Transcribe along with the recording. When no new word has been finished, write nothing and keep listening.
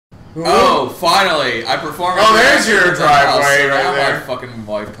Oh, finally! I performed. Oh, there's your driveway right now there. my fucking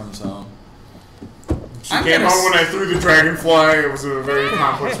wife comes home. She came home when I threw the dragonfly. It was a very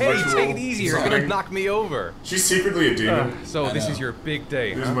complex Hey, ritual. take it easy. You're gonna knock me over. She's secretly a demon. So this is your big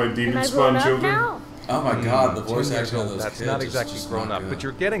day. These are my demon Am I spawn grown up children. now? Oh my god, the voice acting of those That's kids not is exactly just grown not up, good. but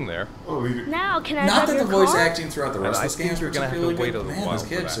you're getting there. Oh, Now, can I Not drive that your the voice car? acting throughout the rest And of I this game think is you're gonna have to particularly wait a good. little Man, those while for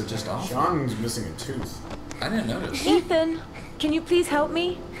kids that. are just awful. Sean's missing a tooth. I didn't notice. Ethan, can you please help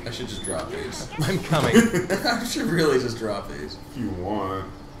me? I should just drop these. I'm coming. I should really just drop these. If you want.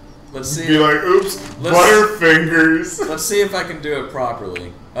 Let's see. Be like, oops, Butterfingers. Let's see if I can do it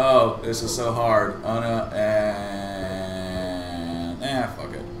properly. Oh, this is so hard. Oh no, and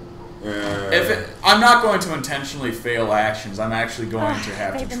fuck it. I'm not going to intentionally fail actions. I'm actually going to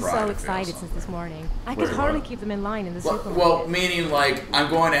have They've to been try. so to excited fail since this morning. I Wait, could hardly what? keep them in line in the Well, supermarket. meaning like I'm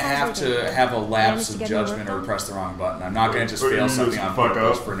going to have to have a lapse of judgment or press the wrong button. I'm not going to just But fail you something just on fuck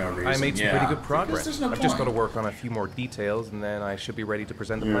purpose up? for no reason. I made some Yeah. pretty good Because progress. there's no I've just got to point. work on a few more details, and then I should be ready to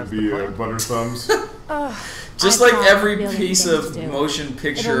present the You know, plans to the be client. butter thumbs. Just I've like got every a billion piece things of to do. motion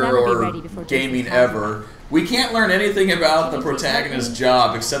picture never be or ready before gaming Jason's home. ever, we can't learn anything about the Can you please help protagonist's me?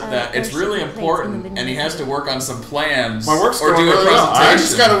 job except that it's there's really some plates in important the and he has to work on some plans My work's or going do a really well. presentation. I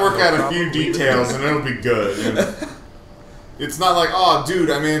just gotta work out a few details and it'll be good. And it's not like, oh, dude,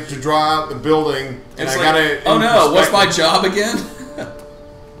 I managed to draw out the building and It's I like, gotta. oh in no, what's my perspective- job again?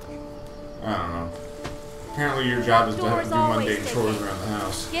 I don't know. Apparently, your job is to Doors do always mundane sticky. chores around the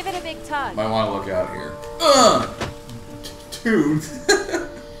house. Give it a big tug. Might want to look out here. Dude,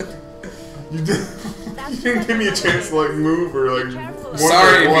 you didn't give me a chance to like move or like. wonder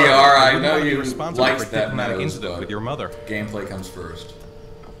Sorry, what. VR. I wouldn't know wanna be you responsible for a liked that diplomatic nose, incident but with your mother. gameplay comes first.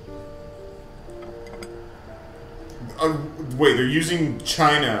 Wait, they're using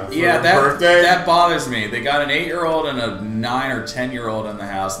China for Yeah, their birthday? that bothers me. They got an 8-year-old and a 9 or 10-year-old in the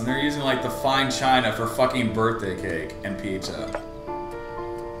house, and they're using like the fine china for fucking birthday cake and pizza. I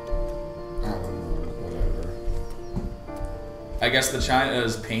don't know, whatever. I guess the china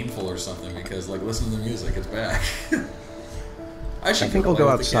is painful or something because, like, listen to the music, it's back. I think I'll go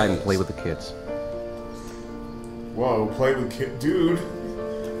outside and play with the kids. Whoa, play with kid, dude.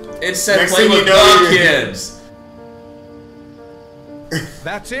 It said Next play thing you with know, the you're- kids.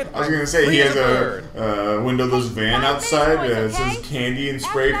 That's it. I was gonna say he has bird. a windowless van outside. It says candy and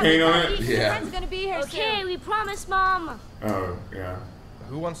spray paint on it. Yeah. Gonna be here Okay, we promise, Mom. Oh yeah.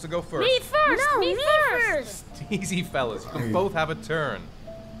 Who wants to go first? Me first. No, me me first. Easy, fellas. You can both have a turn.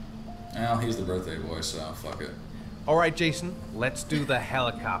 Well, he's the birthday boy, so fuck it. All right, Jason. Let's do the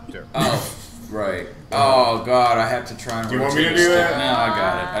helicopter. Oh, right. Oh god, I have to try and. Do you want me to rotate do the that? stick. No, I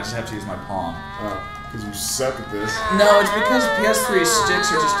got it. I just have to use my palm. Because you suck at this. No, it's because PS3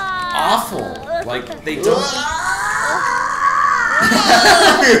 sticks are just awful. Like they don't.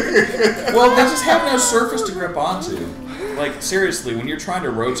 Well, they just have no surface to grip onto. Like seriously, when you're trying to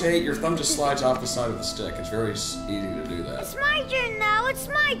rotate, your thumb just slides off the side of the stick. It's very easy to do that. It's my turn now. It's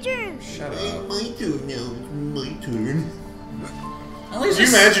my turn. Shut up. My turn now. My turn. At least Could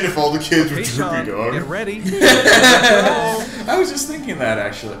you imagine if all the kids were Hey, Sean, Droopy get Dog? ready. I was just thinking that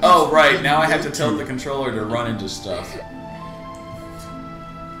actually. Oh right, now I have to tilt the controller to run into stuff.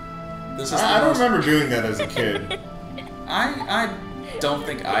 This is I don't remember doing that as a kid. I don't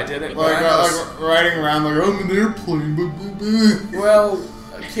think I did it. But Like, I know like riding around like, I'm an airplane. Blah, blah, blah. well,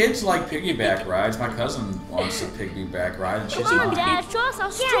 kids like piggyback rides. My cousin wants a piggyback ride, and she's Come on, not. Dad. Show us how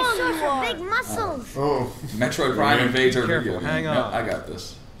strong you are. Big muscles. Oh. Metroid Prime invades our Careful, video game. hang No, on. I got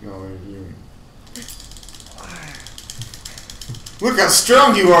this. No, you. Look how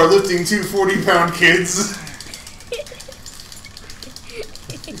strong you are lifting two 40-pound kids.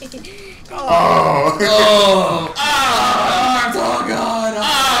 Oh. Oh! Ah! Oh god!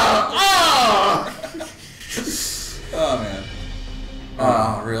 Oh man.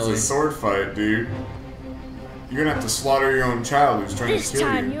 Oh really? It's a sword fight, dude. You're gonna have to slaughter your own child who's trying This to kill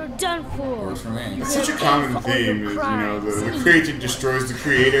time you. you're done for. Works for me. It's such a common theme, is, you know, the creature destroys the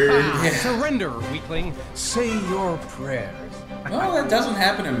creator. Surrender, weakling. Say your prayers. Well, that doesn't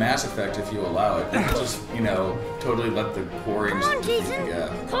happen in Mass Effect if you allow it. You can just, you know, totally let the quarries Come on, Jason. Yeah.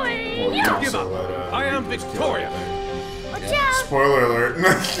 Or you Hey, can Give also up. let, I am just kill Victoria. it. watch Yeah. out. Spoiler alert.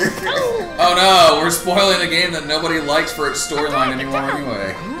 Oh no, we're spoiling a game that nobody likes for its storyline anymore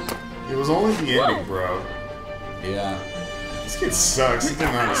anyway. It was only the ending, bro. Yeah. This kid sucks. He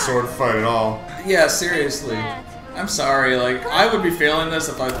didn't know how to sword fight at all. Yeah, seriously. I'm sorry, like, I would be failing this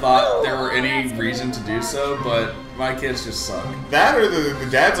if I thought there were any reason to do so, but my kids just suck. That or the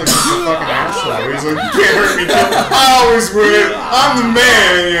dad's like just a fucking asshole. He's like, you can't hurt me, kid. I always win. I'm the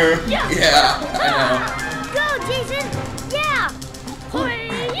man. Yeah. Yeah, I Go, Jason. Yeah.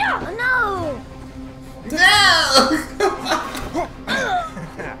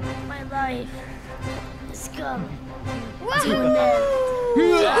 My life. Scum.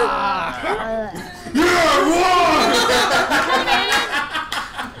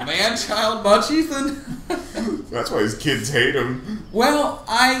 Man-child much, Ethan? That's why his kids hate him. Well,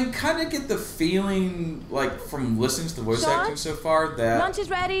 I kind of get the feeling, like, from listening to the voice Sean? acting so far, that Lunch is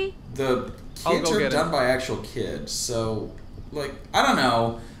ready. the I'll kids go are get done it. by actual kids. So, like, I don't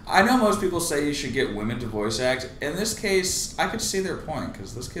know. I know most people say you should get women to voice act. In this case, I could see their point,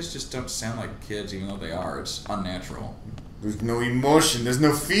 because those kids just don't sound like kids, even though they are. It's unnatural. There's no emotion, there's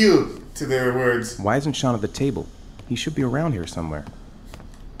no feel to their words. Why isn't Sean at the table? He should be around here somewhere.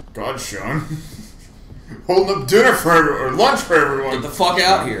 God, Sean. Holding up dinner for or lunch for everyone. Get the fuck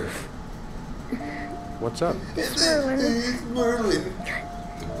out here. What's up? It's Merlin.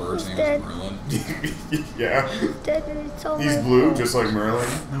 The bird's name dead. is Merlin. Yeah. Dead and it's all He's my blue, fault. just like Merlin.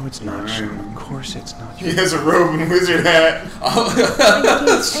 No, it's not, Right. Sean. Of course it's not. He has a robe and wizard hat.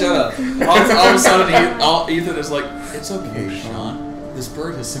 Shut up. All of a sudden, Ethan is like, it's okay, Sean. This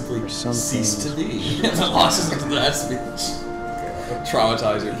bird has simply some ceased to things- be. And then launches into that speech.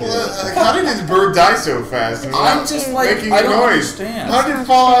 Traumatize your Well, kid. how did his bird die so fast? It's I'm not just like, making I a don't noise. understand. How did it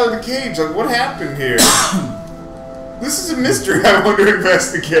fall out of the cage? Like, what happened here? This is a mystery I want to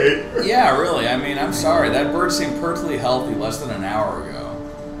investigate. Yeah, really. I mean, I'm sorry. That bird seemed perfectly healthy less than an hour ago.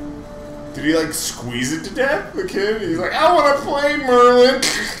 Did he, like, squeeze it to death, the kid? He's like, I want to play Merlin.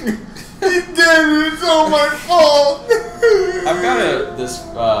 He's dead and it's all my fault. I've got this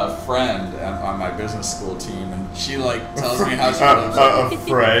friend on my business school team, and she, like, tells me how she loves it. A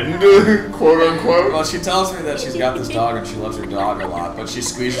friend, quote unquote. Well, she tells me that she's got this dog and she loves her dog a lot, but she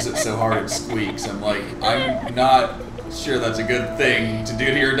squeezes it so hard it squeaks. I'm like, I'm not sure that's a good thing to do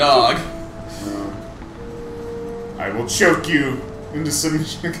to your dog. I will choke you into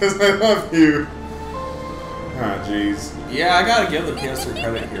submission because I love you. Ah, jeez. Yeah, I gotta give the PS3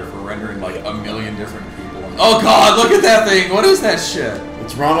 credit here for rendering like a million different people. Oh god, look at that thing! What is that shit?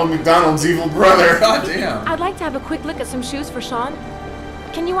 It's Ronald McDonald's evil brother. God damn. I'd like to have a quick look at some shoes for Sean.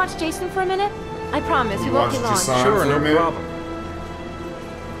 Can you watch Jason for a minute? I promise, we You won't be watched long. Jason? Sure, for a no minute? problem.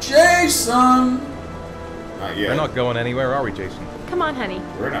 Jason! Not yet. We're not going anywhere, are we, Jason? Come on, honey.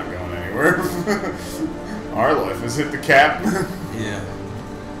 We're not going anywhere. Our life has hit the cap. Yeah.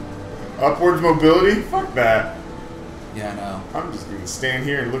 Upwards mobility? Fuck that. Yeah, I know. I'm just gonna stand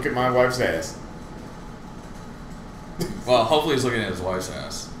here and look at my wife's ass. Well, hopefully he's looking at his wife's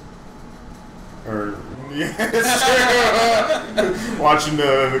ass. Or yeah, watching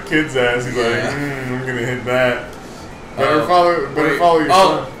the kid's ass. He's like, Yeah. I'm gonna hit that. Better Oh, follow wait. your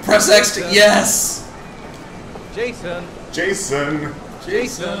Oh, son. press X to. Yes! Jason. Jason.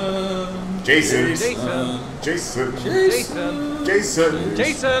 Jason. Jason. Jason. Jason. Jason. Jason.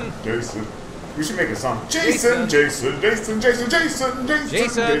 Jason. Jason. We should make a song. Jason. Jason. Jason. Jason. Jason. Jason. Jason.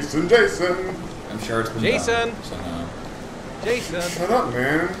 Jason. Jason. I'm sure it's been Jason. done, so no. Jason. Shut up,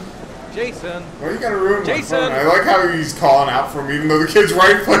 man. Jason. Why you gotta ruin my Jason. fun? I like how he's calling out for me, even though the kid's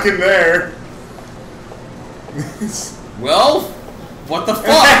right fucking there. Well, what the fuck?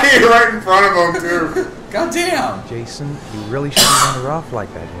 Right in front of him, too. God damn. Jason, you really shouldn't run her off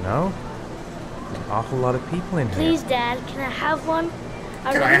like that, you know? There's an awful lot of people in here. Please, Dad, can I have one?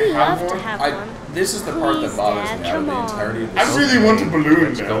 I Can I really have love to one? have I, one. this is the part Please, that bothers Dad, me out of come the on. entirety of I this. really want a balloon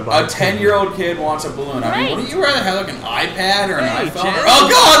Let's now. go buy A 10-year-old kid wants a balloon. I mean, Right. wouldn't you rather have like an iPad or an Hey, iPhone? Jen. Oh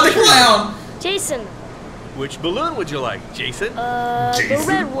god, the clown! Jason, Which balloon would you like, Jason? the Jason?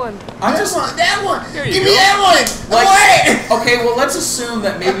 red one. I just that one. Here you Give go. me that one. like. Okay, well, let's assume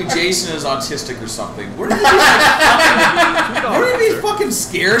that maybe Jason is autistic or something. Wouldn't he be, like, wouldn't he be fucking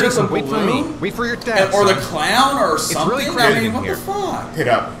scared Jason, of the wait for me. balloon? Wait for your dad. Or the son. clown or something? really I crowded mean, in what here. the fuck? Hit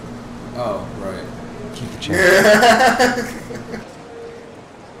up. Oh, right. Keep the change.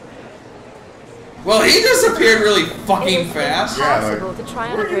 Well, he disappeared really fucking fast. Yeah, Possible to try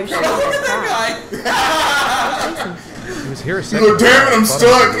on a where pair you of come shoes from? Look like at that. that guy. He was here a You second go, damn it, I'm ago. I thought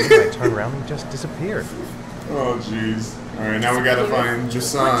I was stuck. leaving. I turned around and he just disappeared. Oh, jeez. Alright, now we gotta find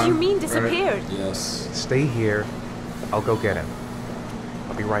Jason. What do you mean right? disappeared? Yes. Stay here. I'll go get him.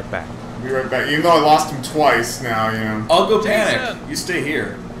 I'll be right back. Be right back. Even though I lost him twice now, you know. I'll go panic. Jason. You stay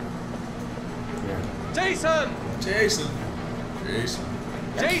here. Yeah. Jason. Jason. Jason.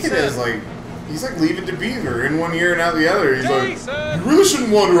 That kid is Jason. like, he's like Leave It to Beaver in one ear and out the other. He's like, Jason. you really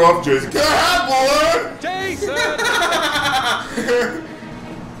shouldn't wander off, Jason. Get out, boy! Jason.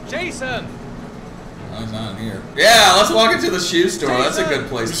 Jason. Oh, he's not in here. Yeah, let's walk into the shoe store. That's a good You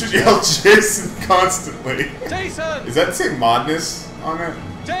place should to yell Jason constantly. Jason. Is that say modness on it?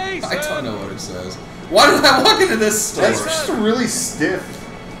 Jason. I don't know what it says. Why did I walk into this store? That's just a really stiff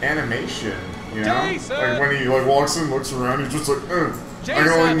animation. You know? Jason! Like when he like walks in, looks around, he's just like, I can Jason!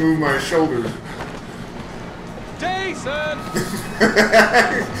 only move my shoulders. Jason!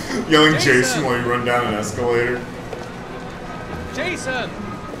 Yelling Jason! Jason while you run down an escalator. Jason!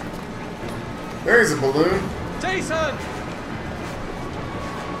 There's a balloon. Jason!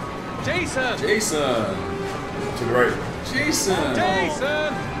 Jason! Jason. To the right. Jason.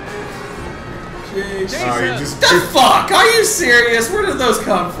 Jason! Jason. Oh, you Jason! just The fuck? Are you serious? Where did those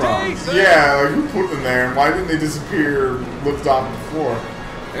come from? Jason! yeah, like who put them there? And why didn't they disappear or lift off the floor?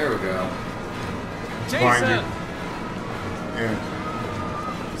 There we go. Behind Jason! you.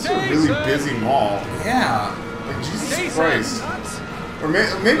 Yeah. It's a really Jason! busy mall. Yeah. Like Jesus Jason! Christ. Or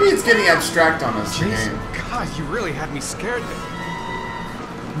maybe it's getting abstract on us. the Jason! game. God, you really had me scared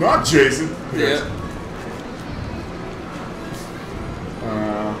there. Not Jason. Yeah.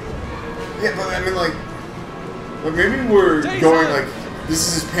 Yeah, but I mean, like maybe we're Jason! going like this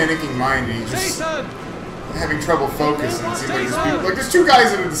is his panicking mind, and he's just Jason! having trouble focusing. It seems like there's Jason! people, like there's two guys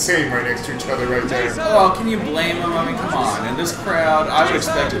that are the same right next to each other right there. Jason! Well, can you blame them? I mean, come on. In this crowd, I would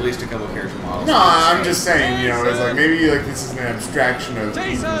expect at least a couple of character models. No, I'm just saying, you know, it's like maybe like this is an abstraction of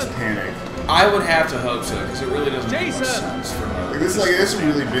Jason! Ethan's panic. I would have to hope so, because it really doesn't make much Jason! sense for Like me. this is a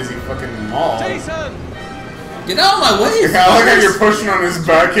really busy fucking mall. Jason! Get out of my way! Yeah, I like how you're pushing on his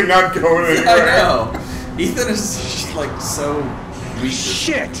back and not going anywhere. I know. Ethan is just, like so weak.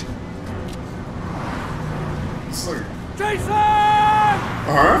 Shit! It's like, Jason!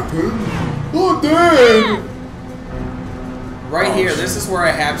 huh? Oh, damn! Right Oh, here, shit. this is where I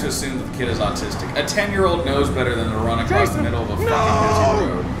have to assume that the kid is autistic. A 10-year-old knows better than to run across the middle of a fucking busy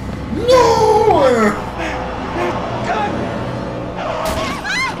road. No!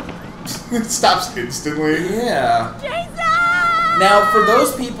 It stops instantly. Yeah. Now, for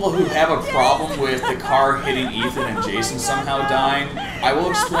those people who have a problem with the car hitting Ethan and Jason somehow dying, I will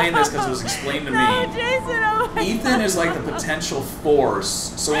explain this because it was explained to me. Ethan is like the potential force,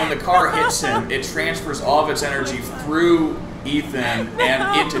 so when the car hits him, it transfers all of its energy through Ethan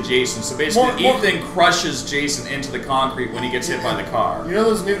and into Jason. So basically, More- Ethan crushes Jason into the concrete when he gets hit by the car. You know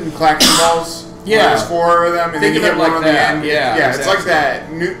those Newton Claxton balls? Yeah. There's 4 of them, and Think then you of hit it one like on that. the end. Yeah, Yeah, it's like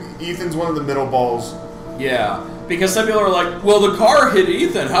exactly. that. Ethan's one of the middle balls. Yeah, because some people are like, well, the car hit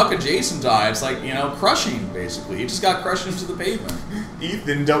Ethan, how could Jason die? It's like, you know, crushing, basically. He just got crushed into the pavement.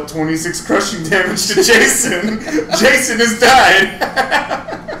 Ethan dealt 26 crushing damage to Jason. Jason has died.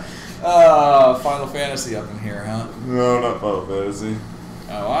 Final Fantasy up in here, huh? No, not Final Fantasy.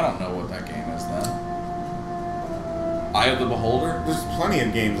 Oh, I don't know what that game is then. Eye of the Beholder? There's plenty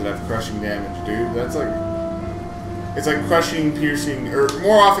of games that have crushing damage, dude. That's like... It's like crushing, piercing, or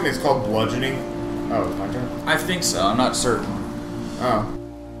more often it's called bludgeoning. Oh, it's my turn? I think so, I'm not certain. Oh.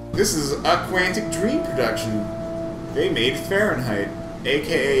 This is a Quantic Dream production. They made Fahrenheit,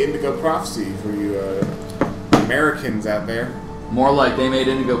 aka Indigo Prophecy, for you Americans out there. More like they made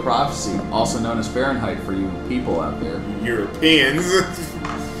Indigo Prophecy, also known as Fahrenheit for you people out there. Europeans.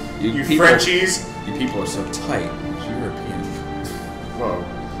 You people, Frenchies. You people are so tight. You European. Whoa.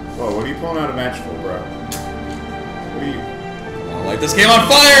 Whoa, what are you pulling out a match for, bro? What are you... I wanna light this game on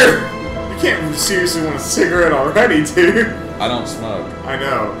fire! You can't seriously want a cigarette already, dude. I don't smoke. I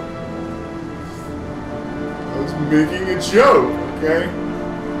know. I was making a joke, okay?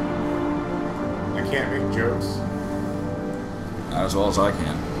 I can't make jokes. Not as well as I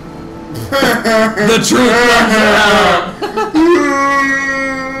can. The truth comes out!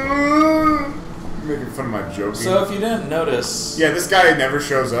 Making fun of my joking. So if you didn't notice... Yeah, this guy never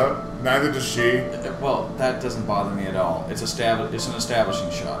shows up. Neither does she. Well, that doesn't bother me at all. It's it's an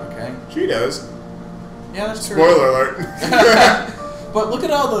establishing shot, okay? She does. Yeah, that's true. Spoiler alert. But look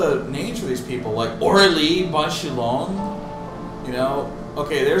at all the names for these people, like Aurélie Bachelon. You know,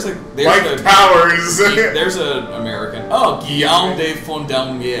 okay, there's Mike Powers. there's an American. Oh, Guillaume de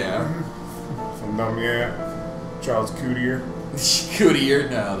Fondamier. From yeah. Charles Coutier. Coutier?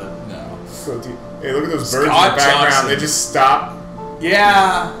 No. Hey, look at those birds Scott in the background. Johnson. They just stop.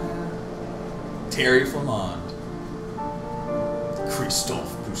 Yeah. Terry Flamand.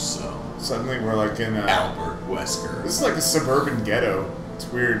 Christophe Bousseau. Suddenly we're like in Albert Wesker. This is like a suburban ghetto. It's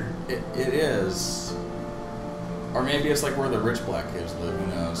weird. It is. Or maybe it's like where the rich black kids live, who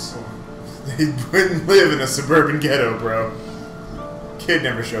knows? They wouldn't live in a suburban ghetto, bro. Kid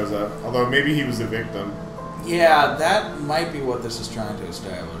never shows up. Although maybe he was a victim. Yeah, that might be what this is trying to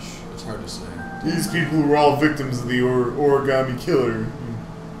establish. It's hard to say. These people were all victims of the origami killer.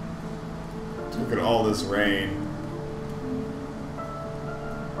 Look at all this rain.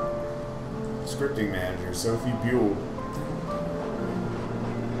 Scripting manager, Sophie Buell.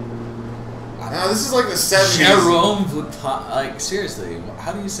 No, this is like the 70s. Jerome, like seriously,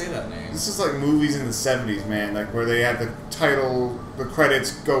 how do you say that name? This is like movies in the 70s, man. Like where they had the title, the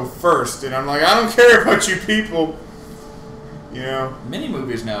credits go first, and I'm like, I don't care about you people. You know. Many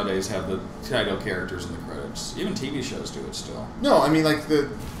movies nowadays have the title characters in the credits. Even TV shows do it still. No, I mean like the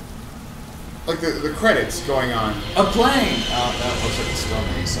credits going on. A plane. Oh, that looks like it's still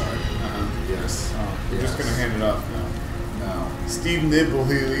me. Sorry. Yes. Oh, you're just gonna hand it off now. No. Steve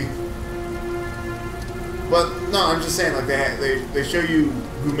Nibblehilly. But no, I'm just saying, like they show you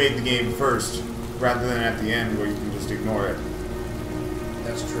who made the game first, rather than at the end where you can just ignore it.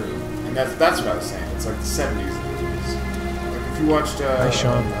 That's true. And that's what I was saying. It's like the 70s movies. Like if you watched Hi,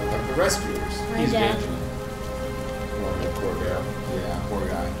 Sean. like The Rescuers. My dad. Oh, poor guy. Yeah, poor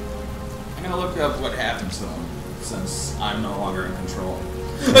guy. I'm gonna look up what happened to him since I'm no longer in control.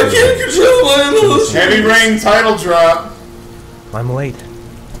 I can't control my emotions. Heavy Rain title drop. I'm late.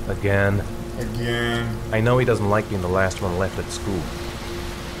 Again. Again. I know he doesn't like being the last one left at school.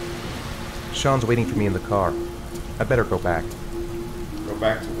 Sean's waiting for me in the car. I better go back. Go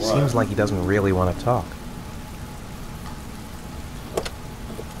back to what? Seems like he doesn't really want to talk.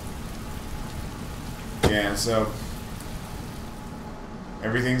 Yeah, so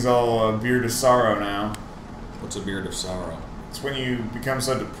everything's all beard of sorrow now. What's a beard of sorrow? It's when you become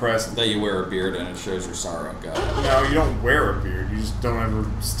so depressed. That you wear a beard and it shows your sorrow. Got it. No, you don't wear a beard. You just don't ever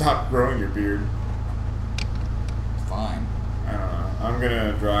stop growing your beard. Fine. I don't know. I'm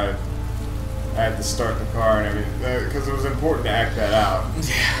gonna drive. I had to start the car and everything because it was important to act that out.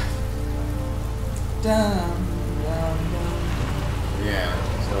 Yeah. Down, down, down. Yeah.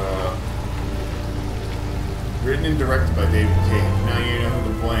 So written and directed by David Cage. Now you know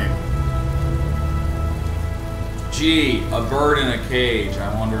who to blame. Gee, a bird in a cage.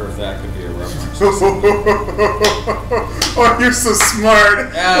 I wonder if that could be a reference. Oh, you're so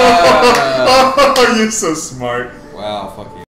smart. Ah. Oh, you're so smart. Wow, fuck you.